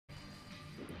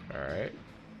Alright.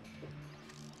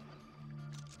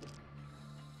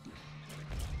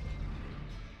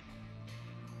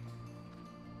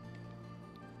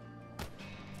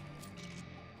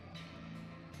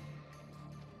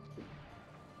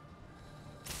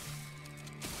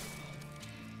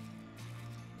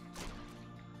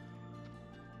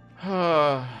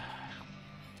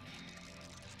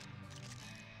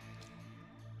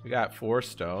 We got 4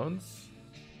 stones.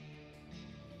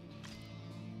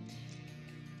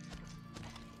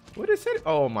 What is it?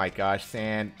 Oh my gosh,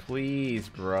 Sand. Please,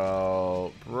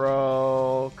 bro.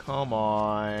 Bro, come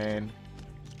on.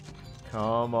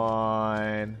 Come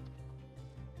on.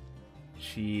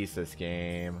 Jesus,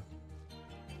 game.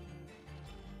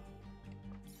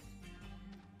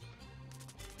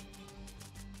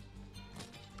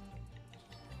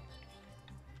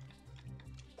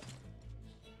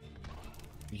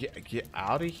 Get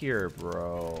out of here,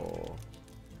 bro.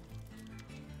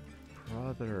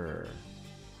 Brother.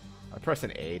 I press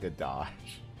an A to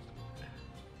dodge.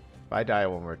 If I die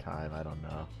one more time, I don't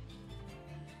know.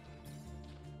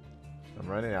 I'm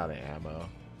running out of ammo.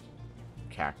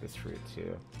 Cactus fruit,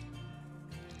 too.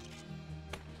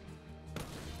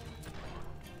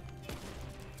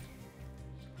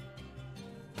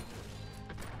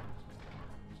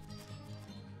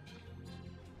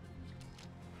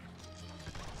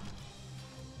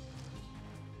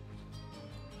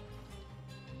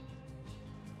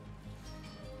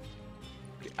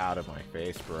 Out of my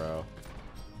face, bro.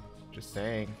 Just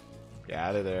saying. Get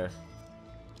out of there.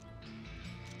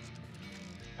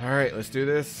 Alright, let's do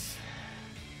this.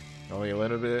 Only a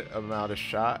little bit amount of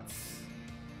shots.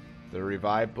 The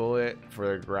revive bullet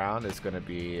for the ground is going to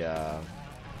be...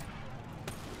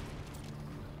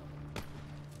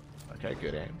 Okay,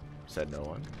 good aim. Said no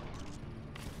one.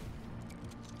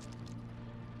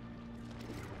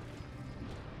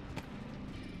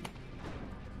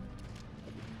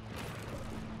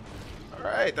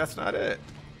 Alright, that's not it.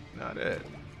 Not it.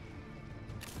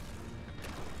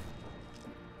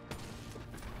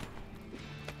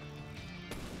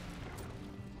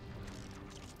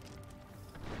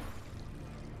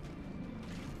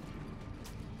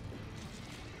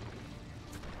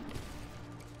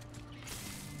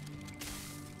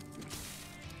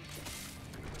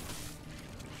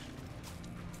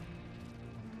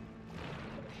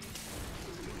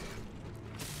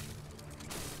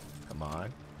 Come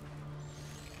on.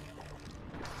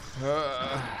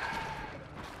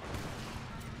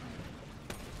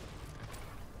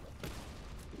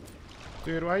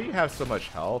 Dude, why do you have so much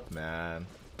health, man?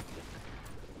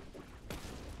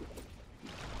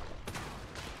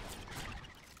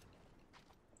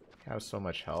 You have so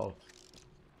much health.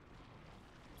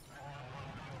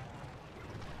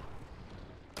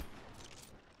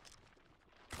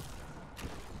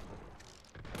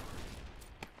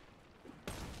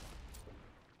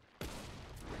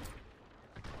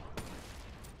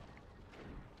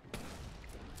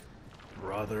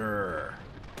 Brother.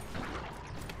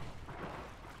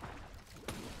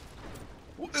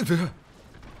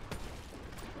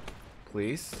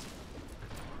 Please.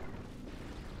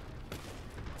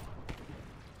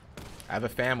 I have a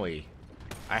family.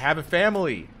 I have a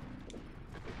family.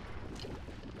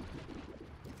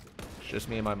 It's just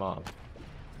me and my mom.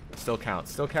 Still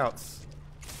counts. Still counts.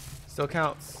 Still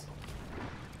counts.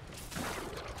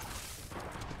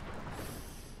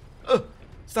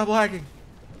 Stop lagging.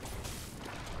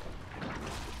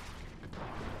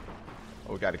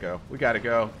 Oh, we gotta go. We gotta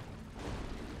go.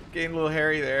 Getting a little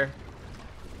hairy there.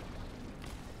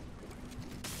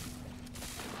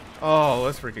 Oh,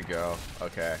 let's freaking go.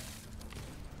 Okay.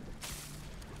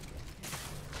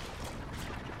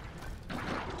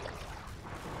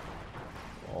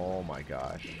 Oh my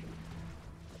gosh.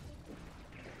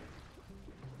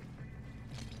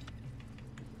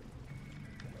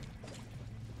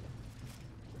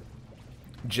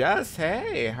 Jess,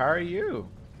 hey, how are you?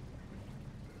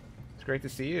 It's great to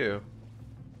see you.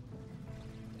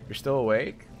 You're still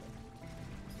awake?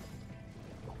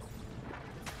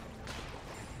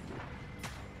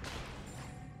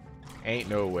 Ain't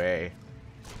no way.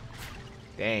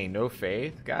 Dang, no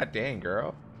faith? God dang,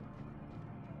 girl.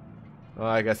 Well,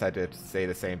 I guess I did say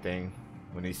the same thing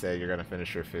when he said you're gonna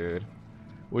finish your food.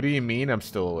 What do you mean I'm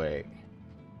still awake?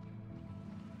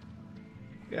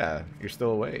 Yeah, you're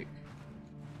still awake.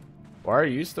 Why are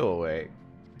you still awake?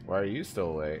 Why are you still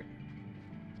awake?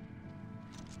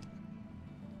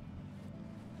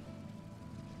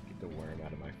 Get the worm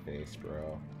out of my face,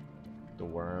 bro. Get the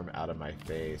worm out of my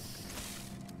face.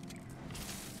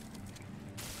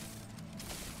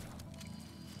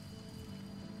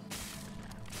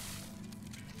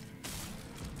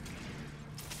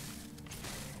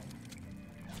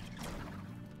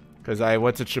 Cause I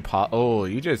went to Chipotle. Oh,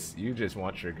 you just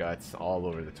want your guts all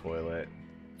over the toilet,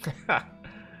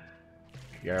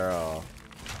 girl.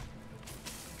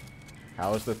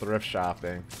 How was the thrift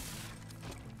shopping?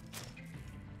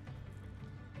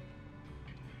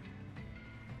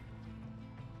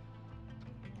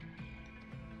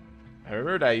 I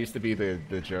remember that used to be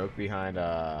the joke behind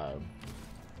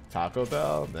Taco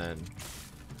Bell. Then,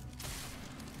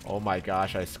 oh my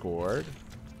gosh, I scored.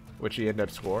 What'd you end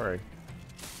up scoring?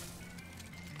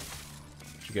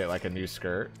 Did you get like a new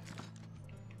skirt?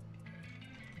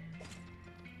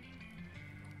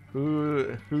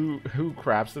 Who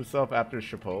craps himself after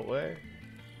Chipotle?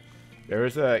 There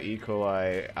was a E.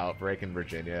 coli outbreak in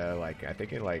Virginia, like I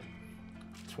think in like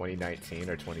 2019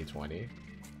 or 2020.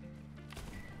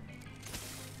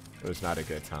 It was not a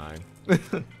good time.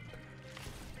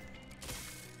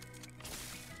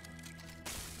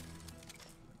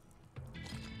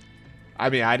 I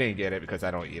mean, I didn't get it because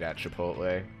I don't eat at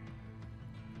Chipotle.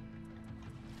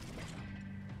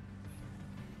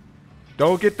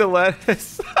 Don't get the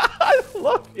lettuce. I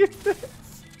love you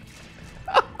this.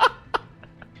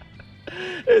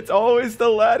 It's always the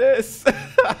lettuce.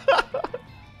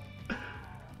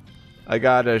 I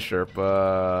got a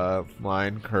Sherpa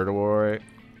line corduroy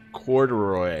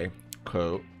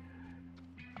coat.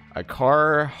 A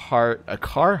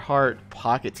Carhartt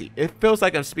pocket tee. It feels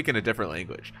like I'm speaking a different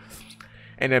language.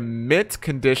 And a mint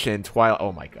condition Twilight.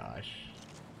 Oh my gosh.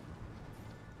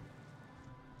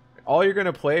 All you're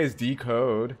gonna play is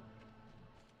Decode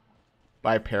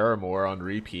by Paramore on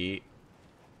repeat.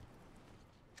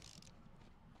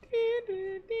 Where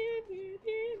did we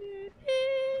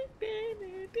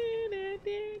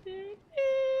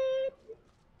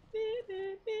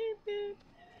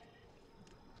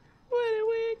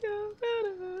go?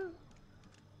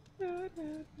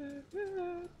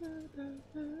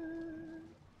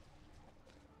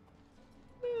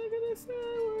 We're gonna say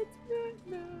what's right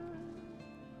now.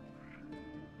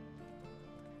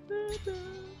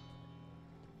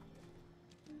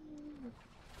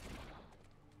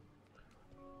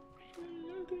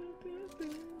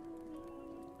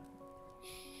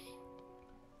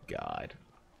 God.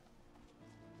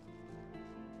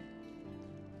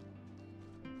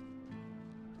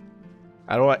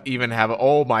 I don't even have a,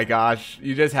 oh my gosh.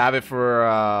 You just have it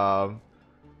for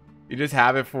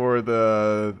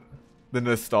the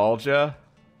nostalgia.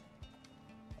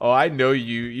 Oh, I know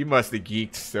you must have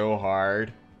geeked so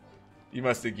hard. You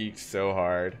must have geeked so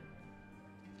hard.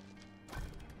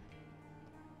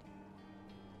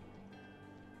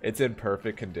 It's in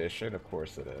perfect condition, of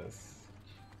course it is.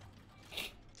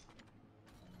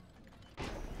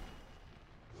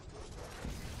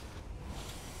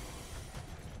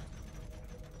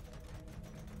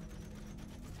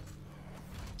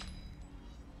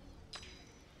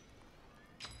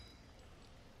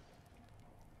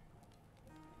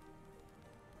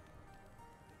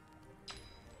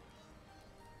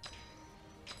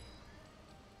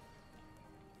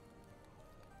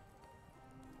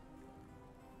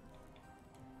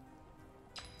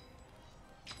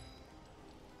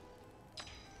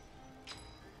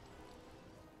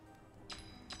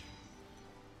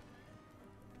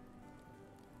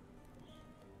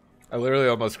 I literally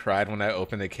almost cried when I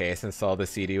opened the case and saw the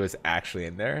CD was actually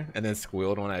in there, and then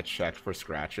squealed when I checked for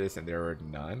scratches and there were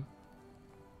none.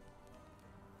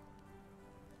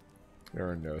 There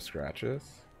were no scratches.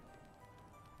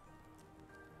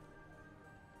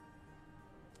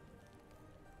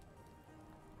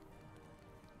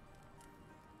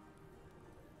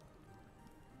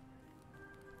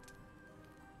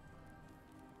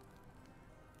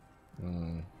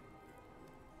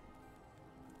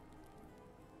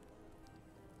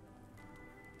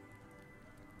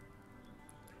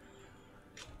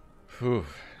 Whew.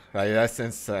 That's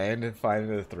insane to find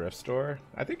in a thrift store.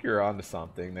 I think you're onto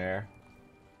something there.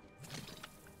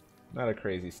 Not a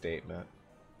crazy statement.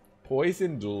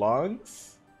 Poisoned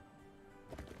lungs?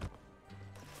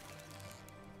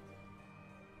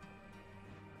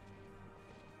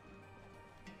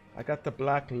 I got the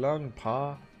black lung,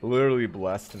 pa. Literally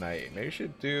blessed tonight. Maybe you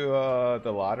should do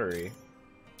the lottery.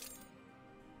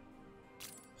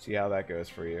 See how that goes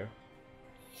for you.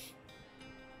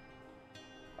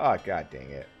 Oh, god dang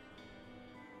it.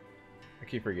 I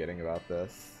keep forgetting about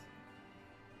this.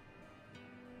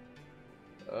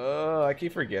 Oh, I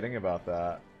keep forgetting about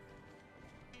that.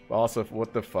 Also,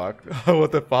 what the fuck?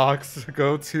 What the fox?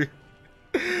 Go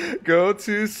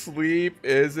to sleep,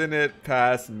 isn't it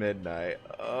past midnight?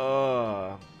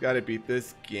 Oh, gotta beat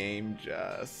this game,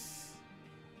 Jess.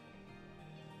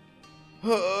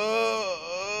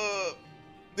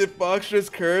 Did Fox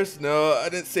just curse? No, I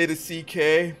didn't say the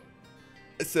CK.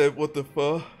 I said, what the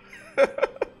fuck?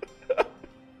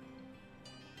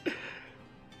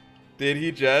 Did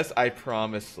he just? I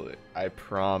promise you. I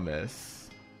promise.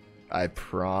 I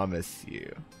promise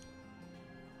you.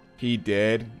 He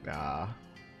did? Nah.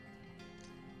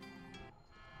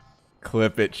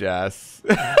 Clip it, Jess.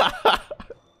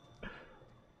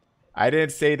 I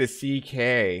didn't say the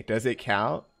CK. Does it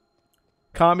count?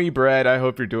 Kami Bread, I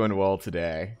hope you're doing well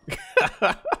today.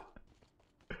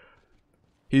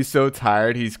 He's so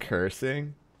tired, he's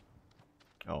cursing.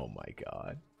 Oh my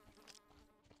god.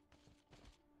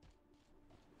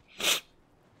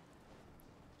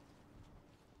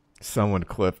 Someone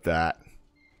clip that.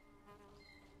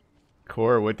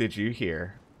 Core, what did you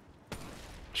hear?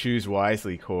 Choose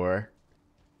wisely, Core.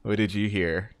 What did you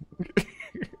hear?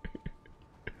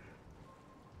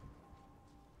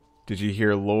 Did you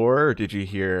hear lore or did you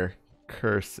hear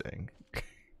cursing?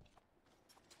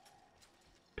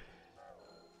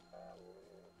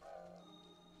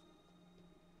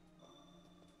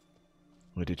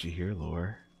 What did you hear,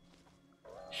 lore?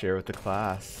 Share with the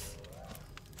class.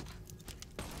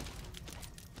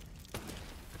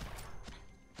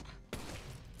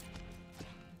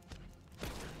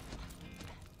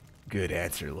 Good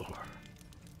answer, lore.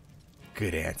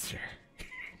 Good answer.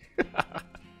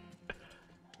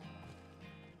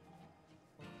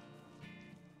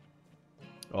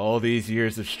 All these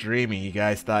years of streaming, you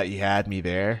guys thought you had me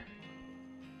there?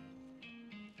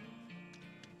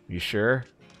 You sure?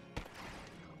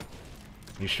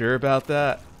 You sure about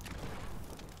that?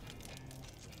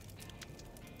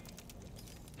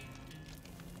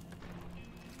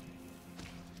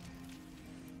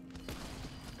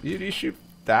 Did you shoot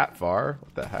that far?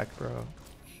 What the heck, bro?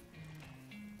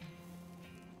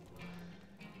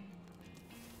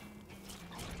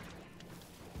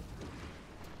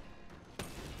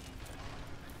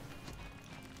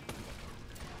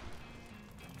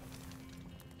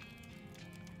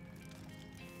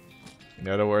 You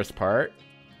know the worst part?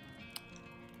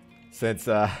 Since,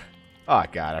 oh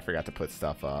god, I forgot to put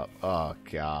stuff up. Oh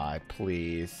god,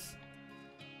 please.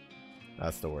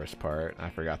 That's the worst part. I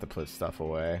forgot to put stuff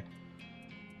away.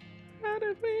 How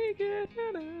did we get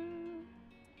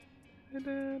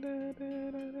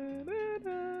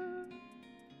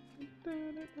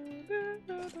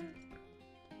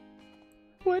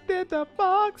What did the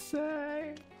fox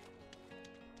say?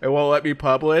 It won't let me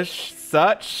publish?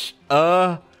 Such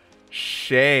a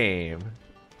shame.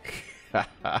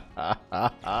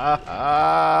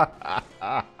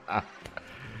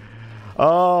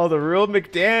 Oh, the real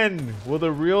McDan. Will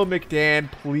the real McDan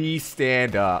please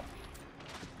stand up?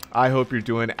 I hope you're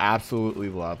doing absolutely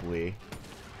lovely.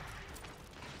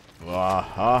 Ah,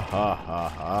 ha, ha, ha,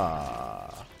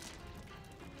 ha.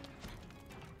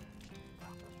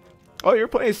 Oh, you're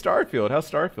playing Starfield. How's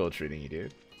Starfield treating you,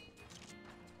 dude?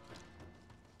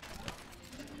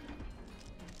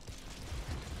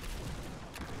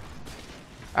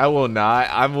 I will not.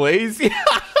 I'm lazy.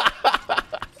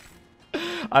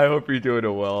 I hope you're doing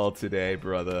well today,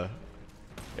 brother.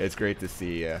 It's great to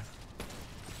see you.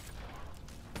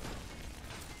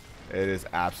 It is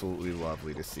absolutely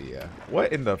lovely to see you.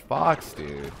 What in the fox,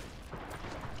 dude?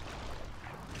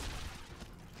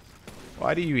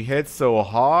 Why do you hit so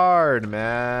hard,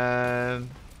 man?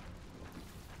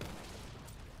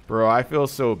 Bro, I feel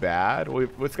so bad.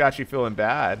 What's got you feeling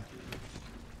bad?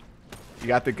 You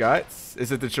got the guts?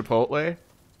 Is it the Chipotle?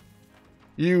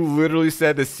 You literally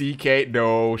said the CK.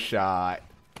 No shot.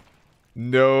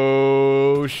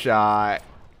 No shot.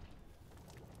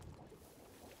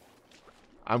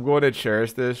 I'm going to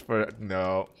cherish this for...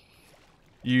 No.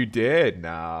 You did?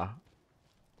 Nah.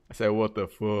 I said, what the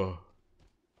fuck?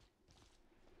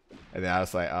 And then I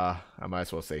was like, I might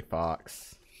as well say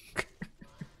Fox.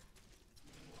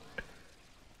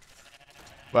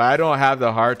 But I don't have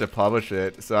the heart to publish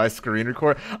it, so I screen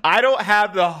record. I don't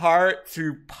have the heart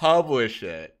to publish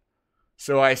it,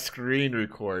 so I screen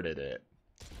recorded it.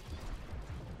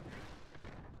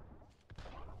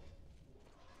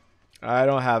 I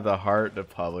don't have the heart to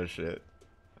publish it.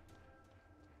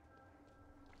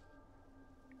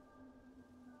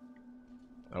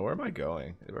 Oh, where am I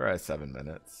going? We're at 7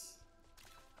 minutes.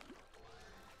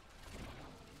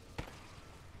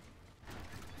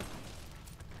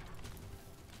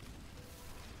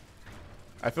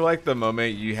 I feel like the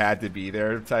moment you had to be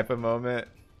there type of moment.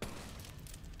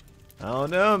 I don't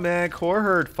know, man. Core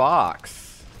heard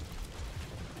Fox.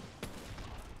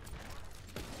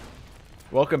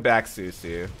 Welcome back,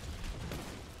 Susu.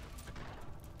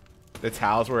 The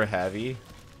towels were heavy.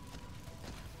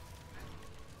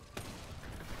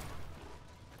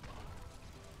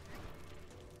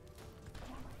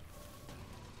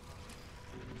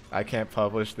 I can't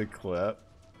publish the clip.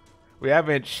 We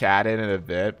haven't chatted in a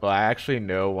bit, but I actually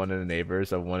know one of the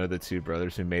neighbors of one of the two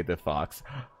brothers who made the Fox.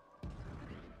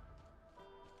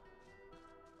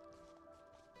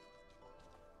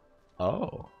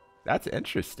 Oh, that's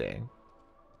interesting.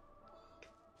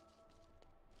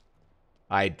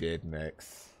 I did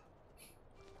mix.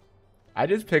 I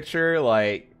just picture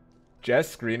like Jess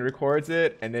screen records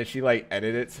it and then she like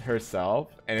edits it herself,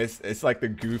 and it's like the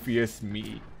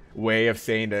goofiest way of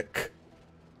saying the k.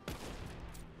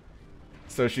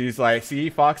 So she's like, see,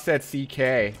 Fox said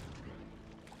CK.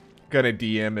 Gonna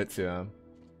DM it to him.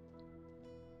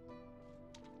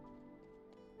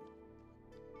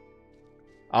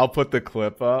 I'll put the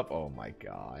clip up. Oh my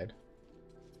god.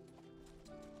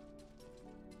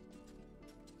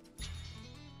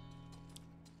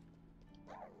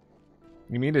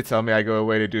 You mean to tell me I go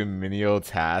away to do a menial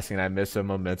task and I miss a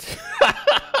momentum?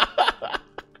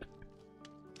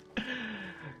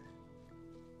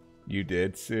 You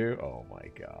did, Sue? Oh my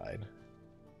god.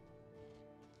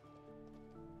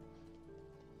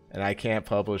 And I can't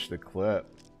publish the clip.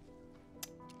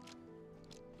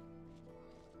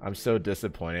 I'm so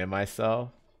disappointed in myself.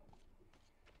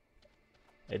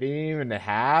 It didn't even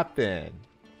happen.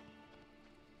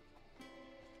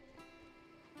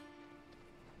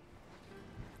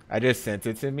 I just sent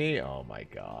it to me? Oh my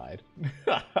god.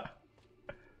 I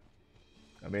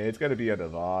mean, it's gonna be a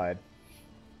divide.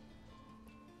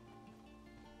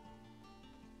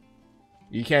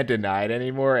 You can't deny it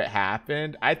anymore. It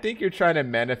happened. I think you're trying to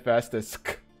manifest a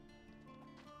sk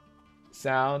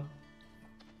sound.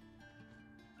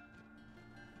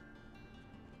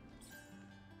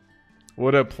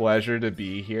 What a pleasure to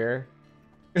be here.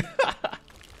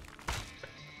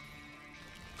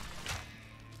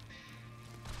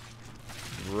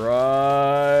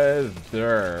 Brother.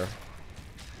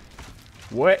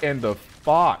 What in the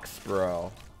fox,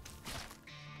 bro?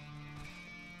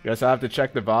 Guess I have to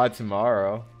check the VOD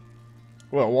tomorrow.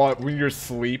 What, when you're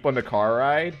asleep on the car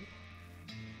ride?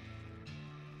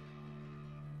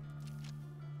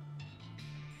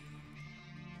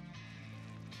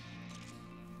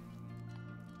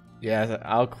 Yeah,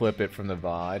 I'll clip it from the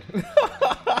VOD.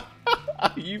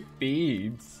 You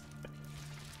fiends.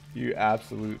 You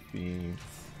absolute fiends.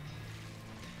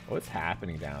 What's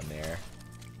happening down there?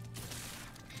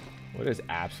 What is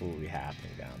absolutely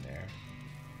happening down there?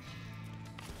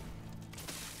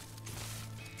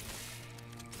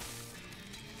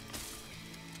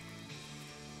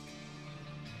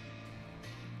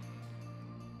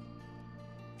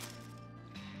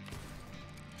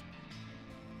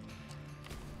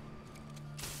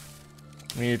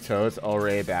 Me toast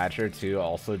Alray Badger too,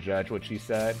 also judge what she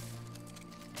said.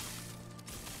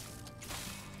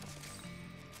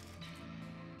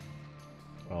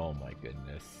 Oh my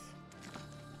goodness.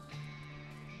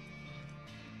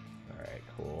 Alright,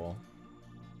 cool.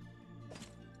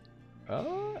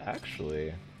 Oh,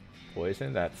 actually.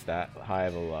 Poison, that's that high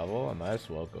of a level. I might as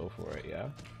well go for it, yeah?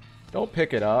 Don't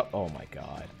pick it up. Oh my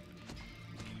god.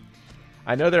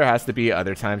 I know there has to be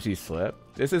other times you slip.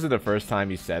 This isn't the first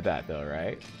time you said that though,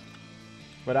 right?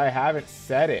 But I haven't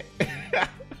said it.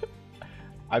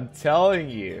 I'm telling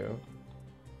you.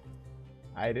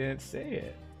 I didn't say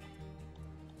it.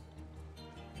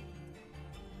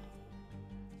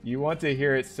 You want to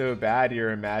hear it so bad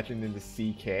you're imagining the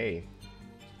CK.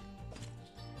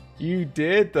 You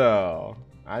did though.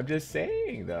 I'm just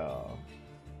saying though.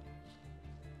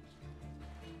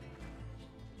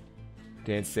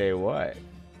 Didn't say what?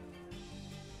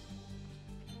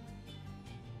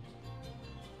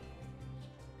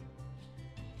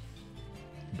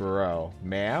 Bro,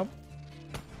 ma'am?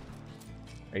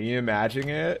 Are you imagining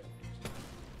it?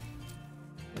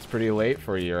 It's pretty late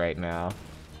for you right now.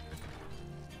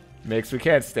 Mix, we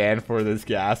can't stand for this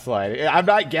gaslighting. I'm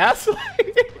not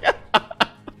gaslighting!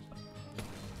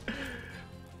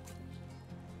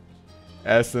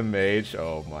 SMH,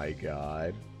 oh my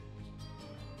god.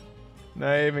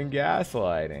 Not even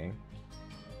gaslighting.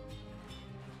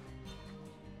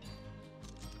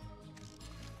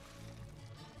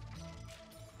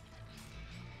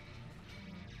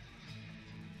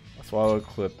 That's why I'll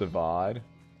clip the VOD.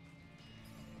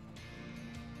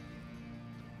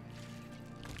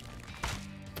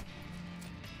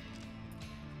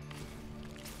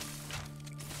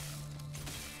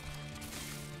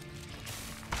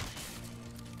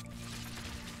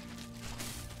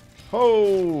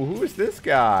 Oh, who is this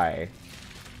guy?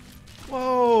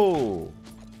 Whoa.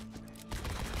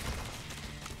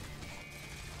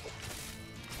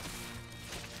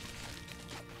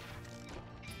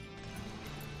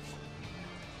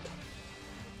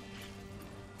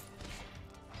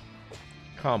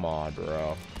 Come on,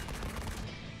 bro.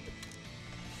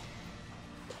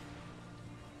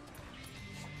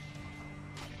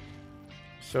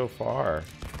 so far?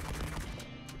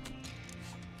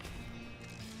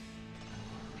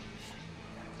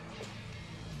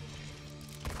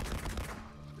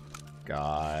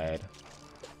 God.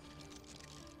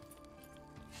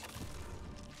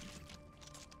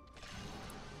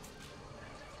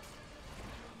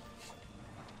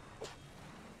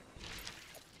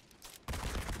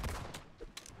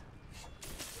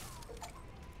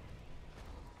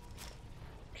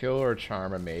 Kill or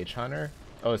charm a mage hunter?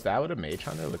 Oh, is that what a mage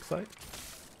hunter looks like?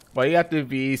 Why you have to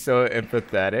be so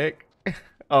empathetic?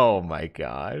 Oh my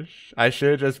gosh. I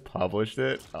should have just published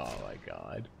it. Oh my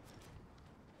god.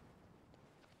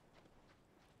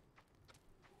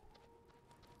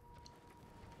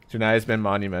 Tonight has been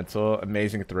monumental.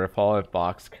 Amazing thrift haul and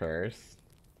box curse.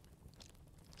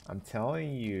 I'm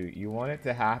telling you, you want it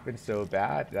to happen so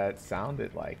bad that it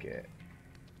sounded like it.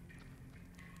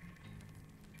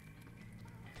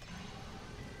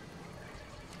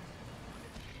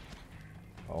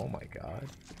 Oh my god.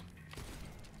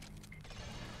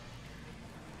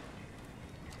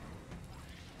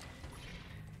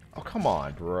 Oh, come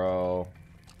on, bro.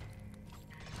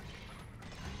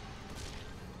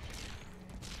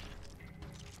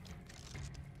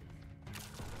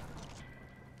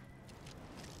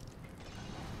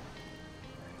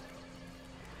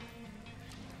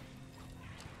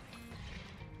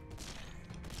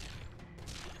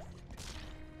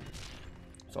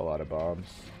 It's a lot of bombs.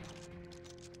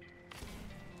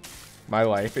 My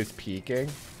life is peaking.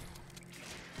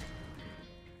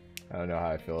 I don't know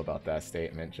how I feel about that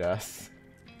statement, Jess.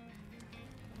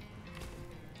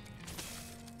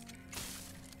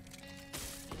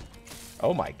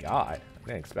 Oh my god. I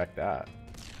didn't expect that.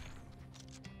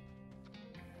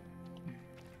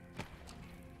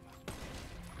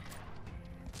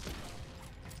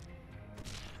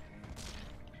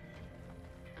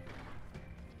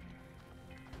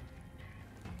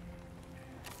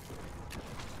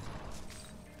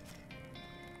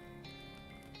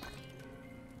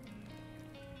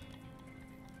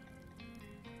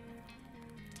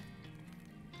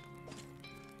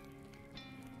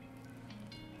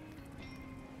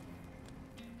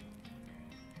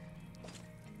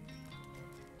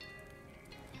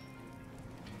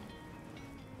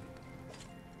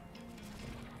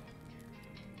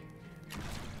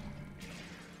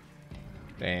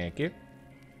 Thank you.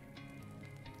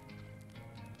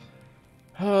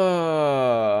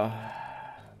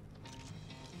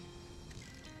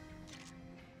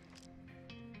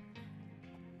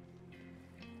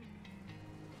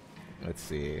 Let's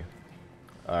see.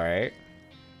 All right.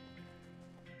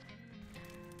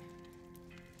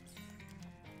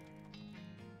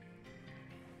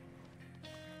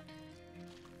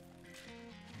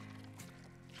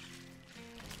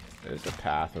 There's a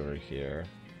path over here.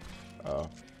 Oh.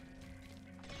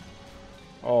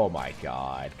 Oh my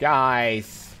god.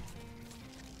 Guys!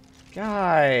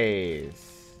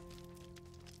 Guys!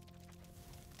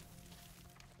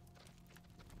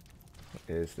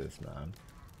 What is this, man?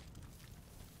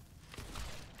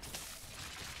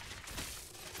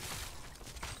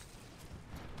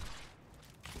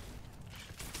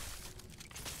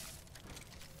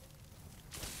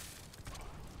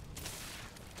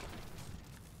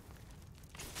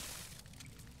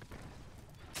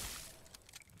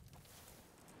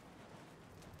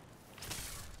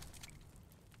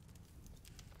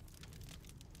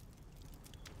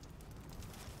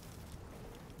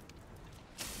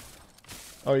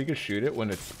 Oh, you can shoot it when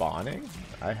it's spawning?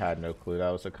 I had no clue that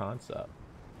was a concept.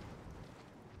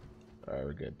 Alright,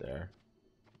 we're good there.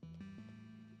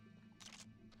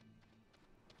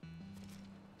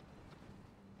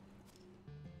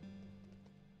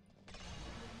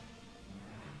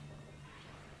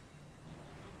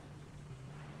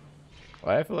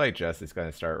 Well, I feel like Jess is going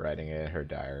to start writing it in her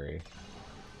diary.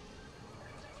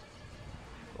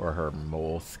 Or her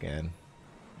mole skin.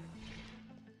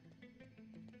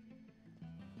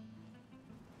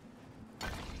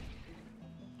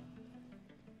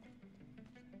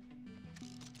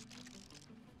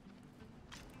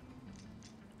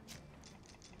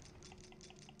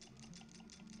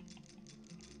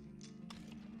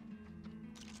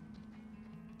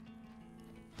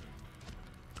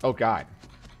 Oh god.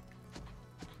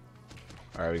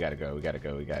 Alright, we gotta go, we gotta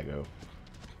go, we gotta go.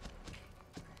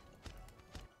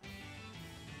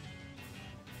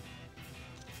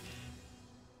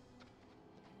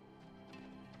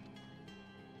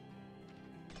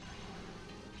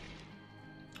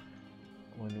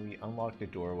 When we unlock the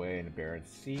doorway in the barren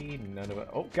sea, none of it.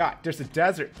 Oh god, there's a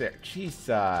desert there.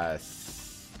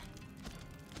 Jesus.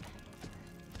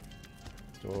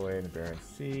 Doorway in the barren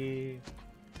sea.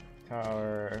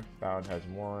 tower. Found has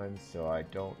one, so I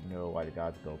don't know why the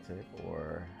gods built it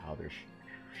or how their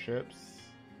ships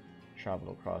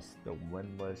travel across the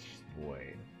windless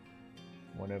void.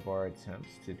 One of our attempts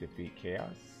to defeat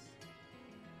chaos.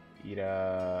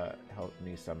 Ida helped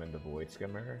me summon the void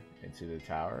skimmer into the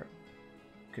tower.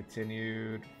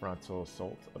 Continued frontal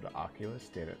assault of the Oculus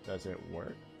doesn't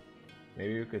work.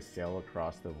 Maybe we could sail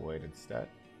across the void instead.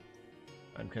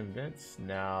 I'm convinced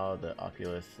now the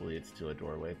Oculus leads to a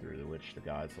doorway through which the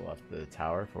gods left the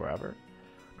tower forever.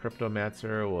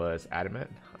 Cryptomancer was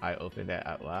adamant. I opened it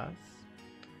at last.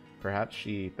 Perhaps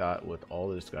she thought with all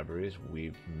the discoveries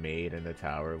we've made in the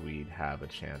tower we'd have a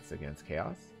chance against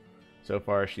chaos. So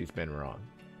far she's been wrong.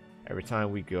 Every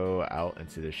time we go out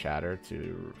into the shatter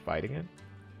to fight again,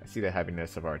 I see the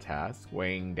heaviness of our task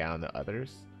weighing down the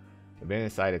others. I've been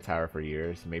inside the tower for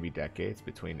years, maybe decades,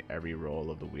 between every roll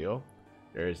of the wheel.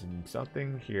 There is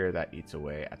something here that eats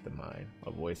away at the mind,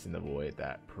 a voice in the void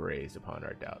that preys upon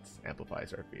our doubts,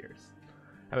 amplifies our fears.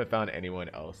 I haven't found anyone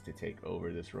else to take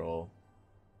over this role.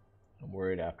 I'm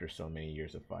worried after so many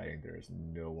years of fighting, there is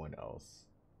no one else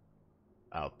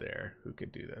out there who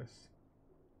could do this.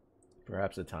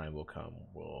 Perhaps a time will come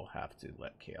we'll have to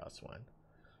let chaos win.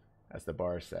 As the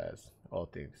bar says, all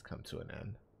things come to an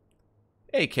end.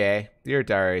 Hey Kay, dear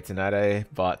diary, tonight I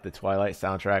bought the Twilight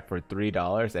soundtrack for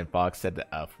 $3 and Fox said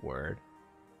the F word.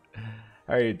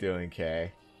 How are you doing,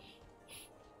 Kay?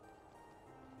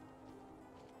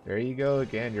 There you go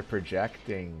again, you're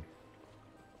projecting.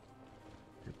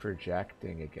 You're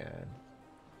projecting again.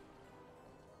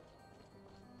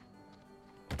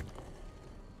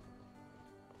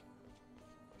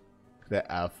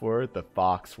 The F word, the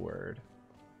Fox word.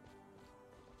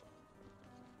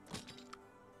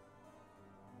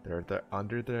 They're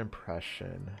under the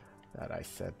impression that I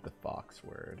said the Fox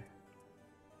word.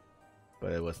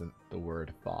 But it wasn't the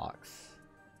word Fox.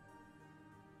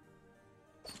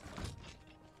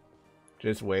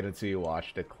 Just wait until you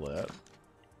watch the clip.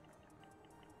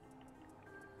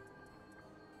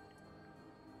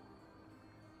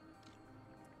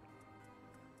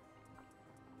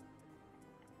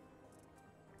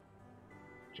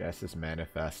 Jess is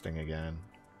manifesting again.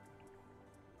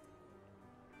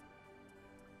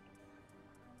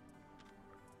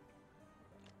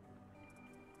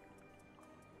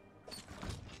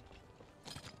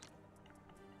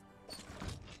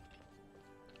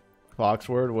 Fox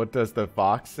word, what does the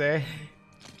fox say?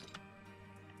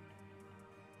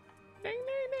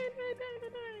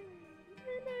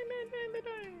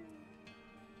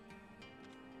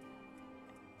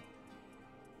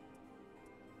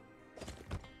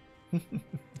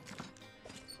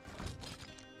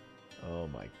 Oh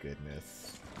my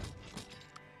goodness.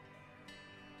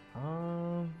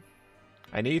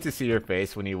 I need to see your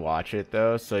face when you watch it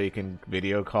though, so you can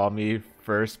video call me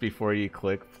first before you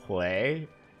click play.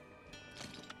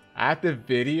 I have to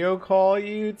video call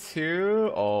you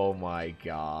too? Oh my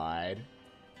god.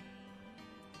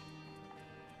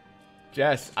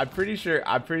 Jess, I'm pretty sure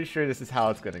this is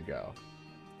how it's gonna go.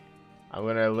 I'm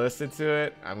gonna listen to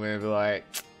it. I'm gonna be like,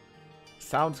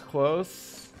 sounds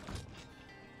close,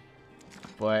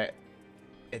 but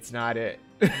it's not it.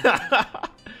 And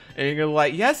you're gonna be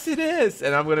like, yes it is.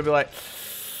 And I'm gonna be like,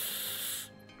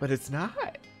 but it's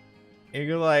not. And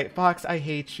you're like, Fox, I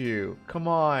hate you. Come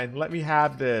on, let me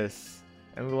have this.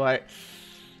 And we're like,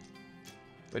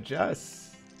 but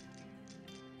Jess,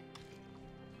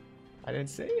 I didn't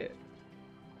say it.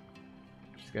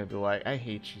 She's gonna be like, I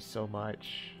hate you so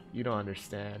much. You don't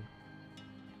understand.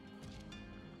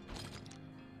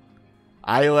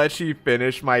 I let you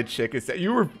finish my chicken set.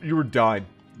 You were done.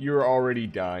 You were already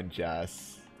done,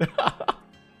 Jess.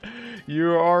 You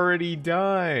were already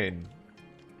done.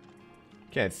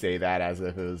 Can't say that as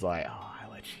if it was like, oh,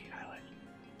 I let you.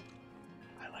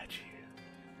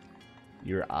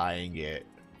 You're eyeing it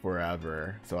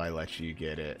forever, so I let you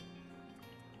get it.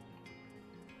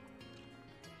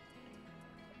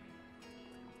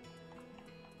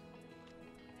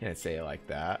 Can't say it like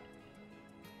that.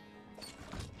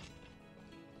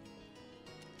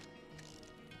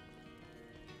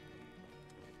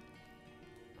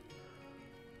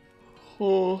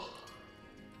 Oh.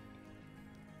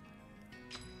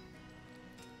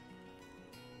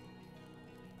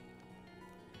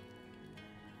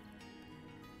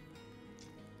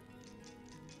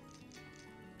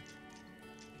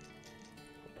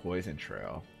 Poison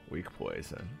trail. Weak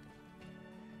poison.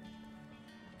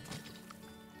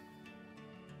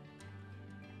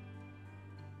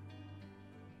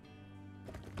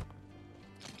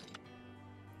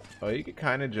 Oh, you could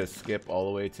kind of just skip all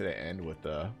the way to the end with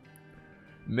the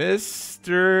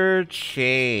Mr.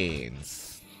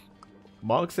 Chains.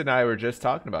 Monks and I were just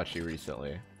talking about you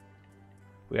recently.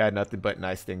 We had nothing but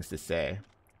nice things to say.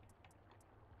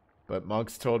 But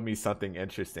Monks told me something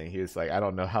interesting. He was like, I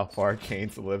don't know how far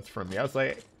Chains lives from me. I was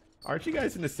like, aren't you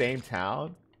guys in the same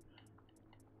town?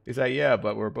 He's like, yeah,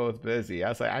 but we're both busy. I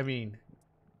was like, I mean,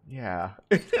 yeah.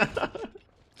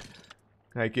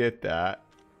 I get that.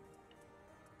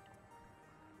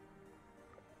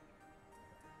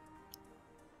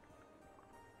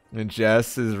 And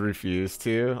Jess has refused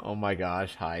to. Oh my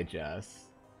gosh, hi Jess.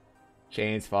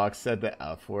 Chains Fox said the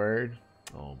F word.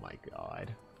 Oh my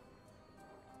god.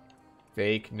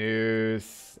 Fake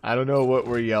news. I don't know what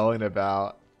we're yelling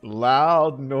about.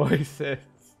 Loud noises.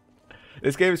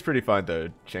 This game is pretty fun though,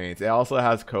 Chains. It also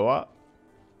has co-op.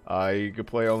 You can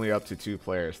play only up to 2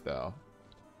 players though.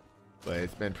 But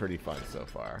it's been pretty fun so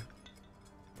far.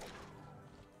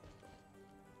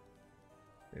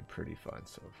 Been pretty fun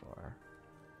so far.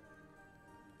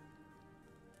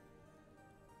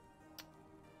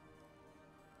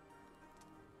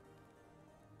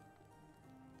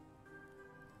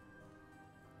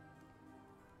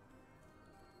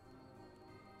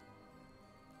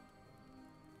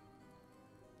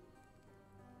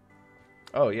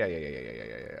 Oh, yeah.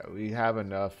 We have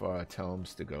enough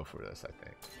tomes to go for this, I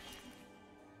think.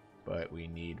 But we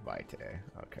need Vitae.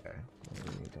 Okay.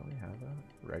 Don't we have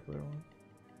a regular one?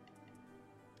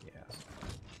 Yeah.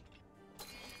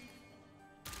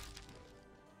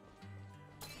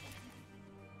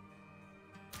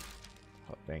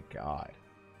 Oh, thank God.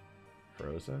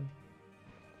 Frozen?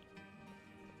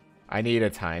 I need a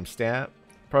timestamp.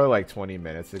 Probably like 20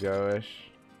 minutes ago-ish.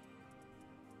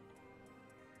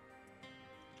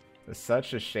 It's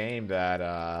such a shame that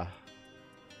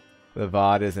the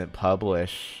VOD isn't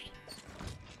published.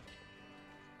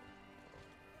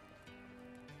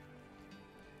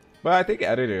 But I think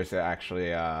editors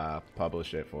actually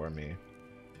publish it for me.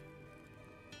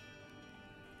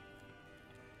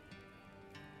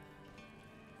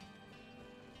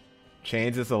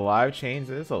 Chains is alive? Chains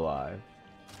is alive.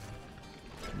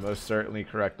 Most certainly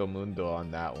correcto mundo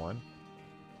on that one.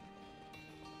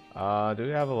 Do we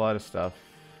have a lot of stuff?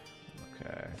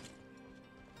 Okay.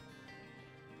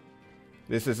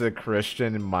 This is a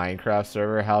Christian Minecraft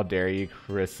server. How dare you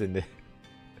christen it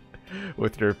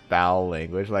with your foul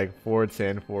language? Like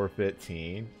 410,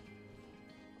 415.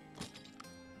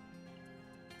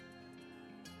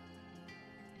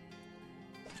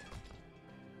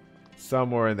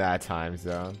 Somewhere in that time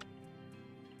zone.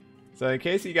 So in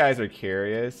case you guys are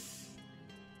curious,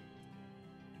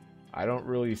 I don't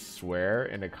really swear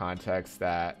in the context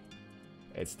that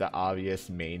it's the obvious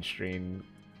mainstream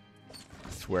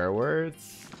swear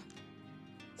words.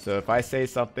 So if I say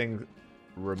something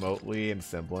remotely in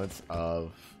semblance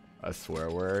of a swear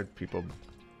word, people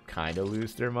kind of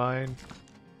lose their mind.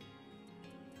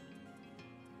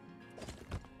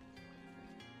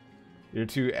 You're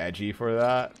too edgy for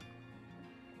that?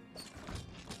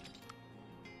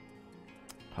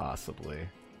 Possibly.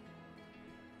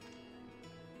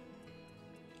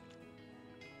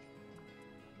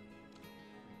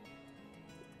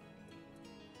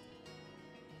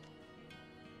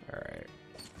 Alright.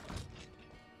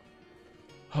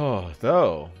 Oh,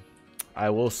 though, I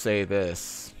will say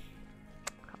this.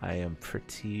 I am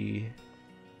pretty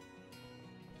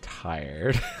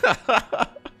tired.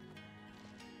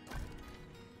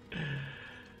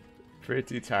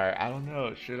 Pretty tired. I don't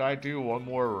know. Should I do one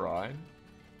more run?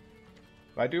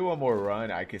 If I do one more run,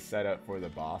 I could set up for the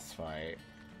boss fight.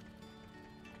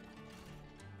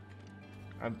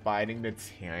 I'm finding the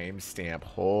timestamp.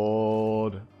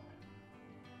 Hold.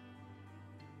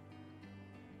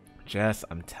 Jess,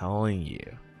 I'm telling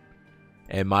you.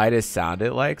 It might have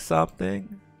sounded like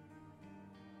something.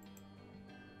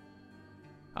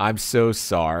 I'm so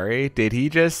sorry. Did he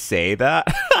just say that?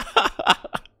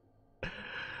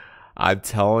 I'm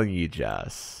telling you,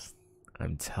 Jess.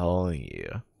 I'm telling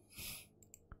you.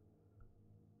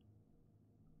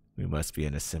 We must be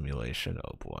in a simulation.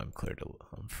 Oh boy, I'm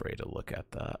afraid to look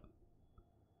at that.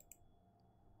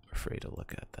 I'm afraid to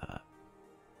look at that.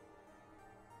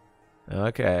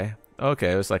 Okay.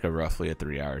 Okay, it was like roughly a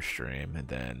 3-hour stream, and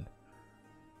then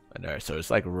so it's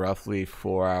like roughly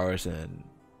 4 hours and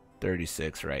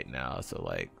 36 right now, so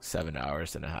like 7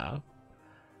 hours and a half.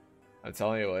 I'm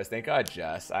telling you what, thank God,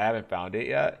 Jess. I haven't found it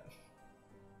yet.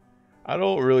 I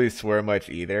don't really swear much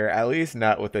either, at least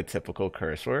not with the typical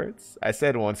curse words. I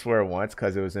said one swear once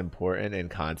because it was important in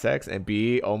context, and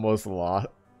B, almost lost.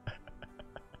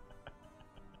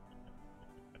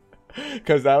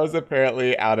 Because that was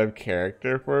apparently out of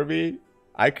character for me.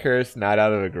 I curse not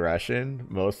out of aggression,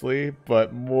 mostly,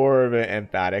 but more of an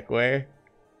emphatic way.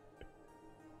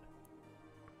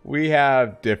 We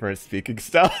have different speaking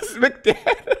styles, McDan.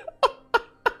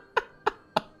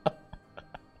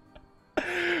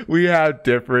 We have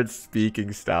different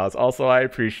speaking styles. Also, I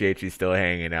appreciate you still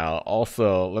hanging out.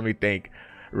 Also, let me thank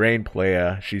Rain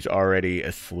Playa. She's already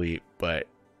asleep, but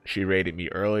she rated me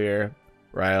earlier.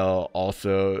 Ryle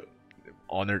also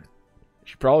on her.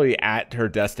 She's probably at her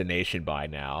destination by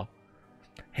now.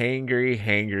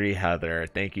 Hangry Heather.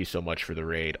 Thank you so much for the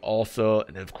raid. Also,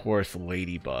 and of course,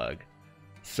 Ladybug.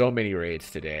 So many raids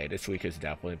today. This week has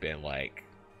definitely been like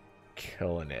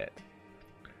killing it.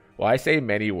 Well, I say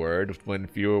many words when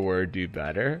fewer words do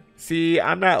better. See,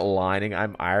 I'm not lying.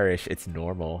 I'm Irish. It's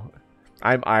normal.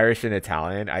 I'm Irish and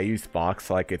Italian. I use Fox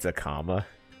like it's a comma.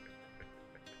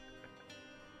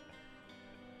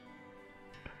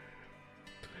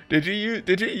 Did you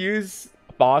use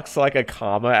Fox like a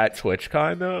comma at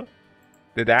TwitchCon though?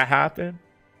 Did that happen?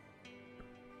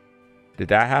 Did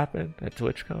that happen at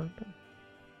TwitchCon?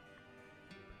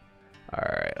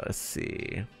 Alright, let's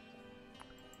see.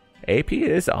 AP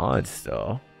is on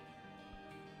still.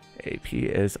 AP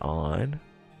is on.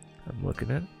 I'm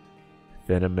looking at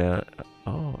Phenomenon.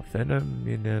 Oh,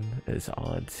 Phenomenon is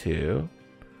on too.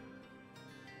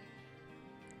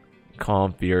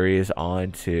 Calm Fury is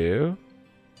on too.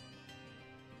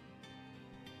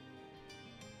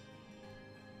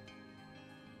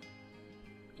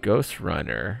 Ghost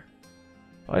Runner.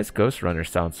 Why does Ghost Runner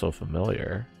sound so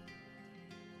familiar?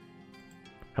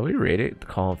 Have we rated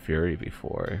Calm Fury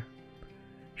before?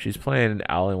 She's playing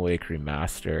Alan Wake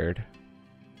Remastered.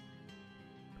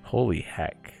 Holy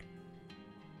heck.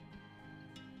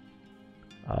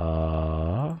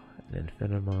 And then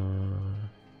Phenomenon.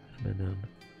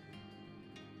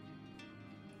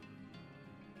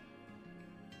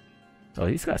 Oh,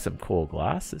 he's got some cool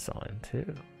glasses on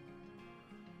too.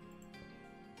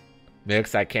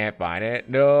 Mix, I can't find it.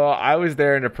 No, I was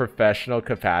there in a professional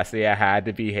capacity. I had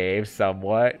to behave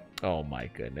somewhat. Oh my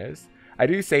goodness. I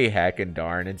do say heck and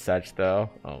darn and such though.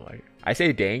 Oh my. I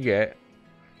say dang it.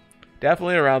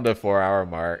 Definitely around the 4-hour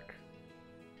mark.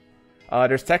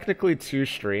 There's technically 2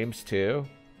 streams too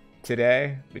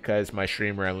today because my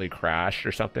stream randomly crashed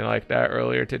or something like that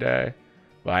earlier today.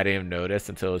 But I didn't even notice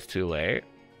until it was too late.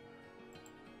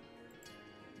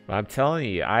 But I'm telling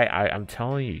you, I'm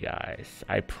telling you guys.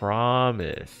 I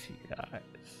promise you guys.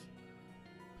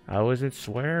 I wasn't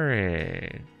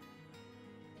swearing.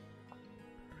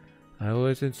 I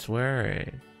wasn't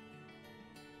swearing.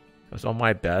 I was on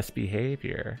my best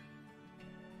behavior.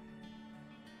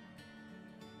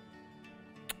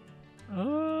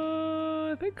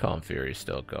 I think Calm Fury's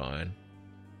still going.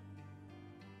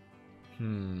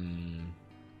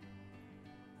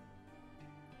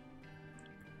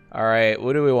 Alright,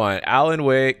 what do we want? Alan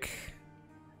Wake,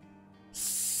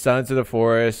 Sons of the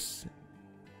Forest,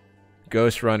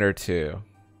 Ghost Runner 2.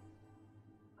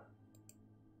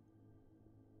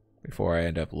 Before I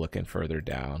end up looking further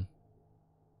down.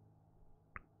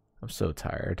 I'm so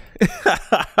tired.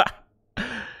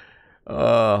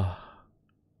 Oh.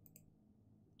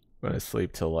 I'm gonna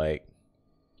sleep till like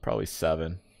probably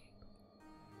 7.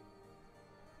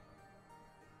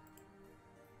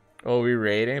 Oh, we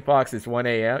raiding? Fox, it's 1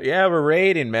 a.m. Yeah, we're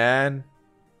raiding, man.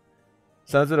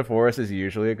 Sons of the Forest is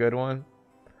usually a good one.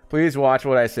 Please watch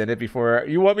what I send it before.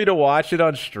 You want me to watch it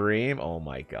on stream? Oh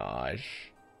my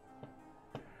gosh.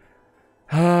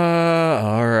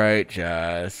 Alright,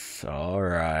 Jess.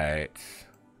 Alright.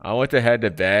 I want to head to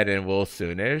bed and we'll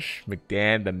soonish.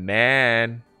 McDan the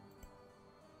man.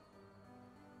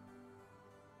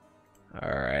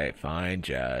 Alright, fine,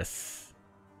 Jess.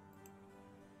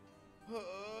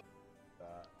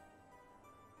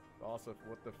 Also,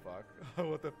 what the fuck?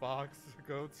 What the Fox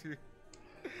go to?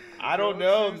 I don't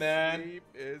know, man.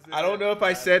 I don't know if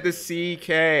I said the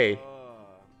CK.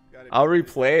 I'll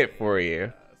replay it for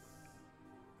you.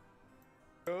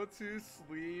 Go to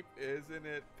sleep, isn't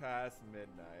it past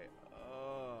midnight?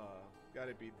 Oh,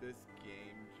 gotta beat this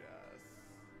game, Jess.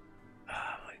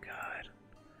 Oh my god.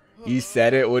 You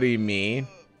said it, what do you mean?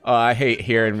 Oh, I hate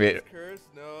hearing it.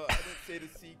 No, I didn't say the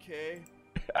CK.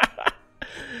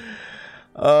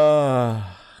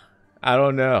 I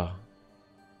don't know.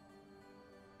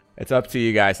 It's up to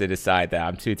you guys to decide that.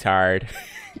 I'm too tired.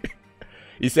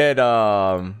 You said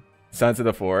Sons of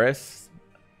the Forest.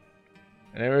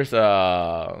 And there was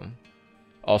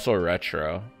also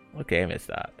retro. What game is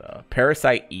that though?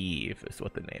 Parasite Eve is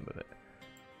what the name of it.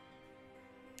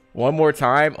 One more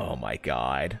time. Oh my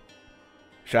god.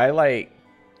 Should I like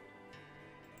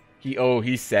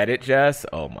he said it, Jess?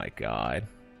 Oh my god.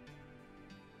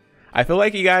 I feel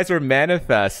like you guys were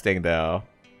manifesting, though.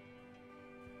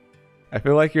 I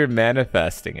feel like you're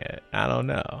manifesting it. I don't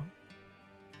know.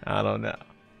 I don't know.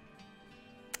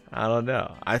 I don't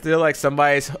know. I feel like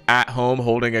somebody's at home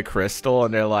holding a crystal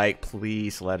and they're like,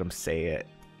 please let him say it.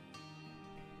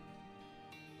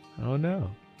 I don't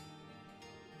know.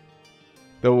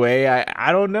 The way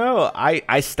I don't know.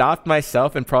 I stopped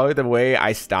myself, and probably the way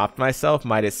I stopped myself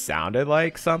might have sounded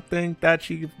like something that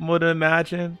she would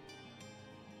imagine.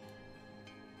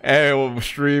 And we'll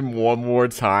stream one more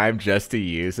time just to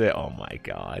use it. Oh my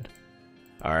god.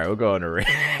 Alright, we'll go into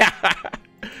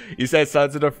You said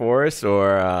Sons of the Forest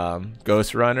or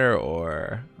Ghost Runner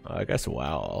or I guess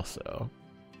WoW also.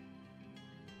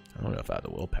 I don't know if I have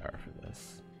the willpower for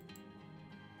this.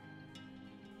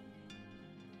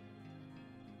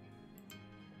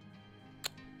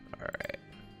 Alright.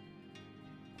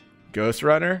 Ghost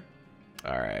Runner?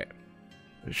 Alright.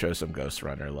 Let's show some Ghost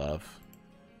Runner love.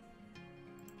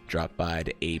 Drop by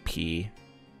to AP. It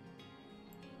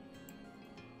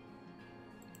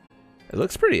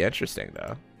looks pretty interesting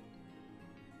though.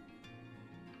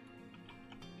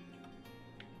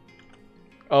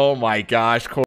 Oh my gosh,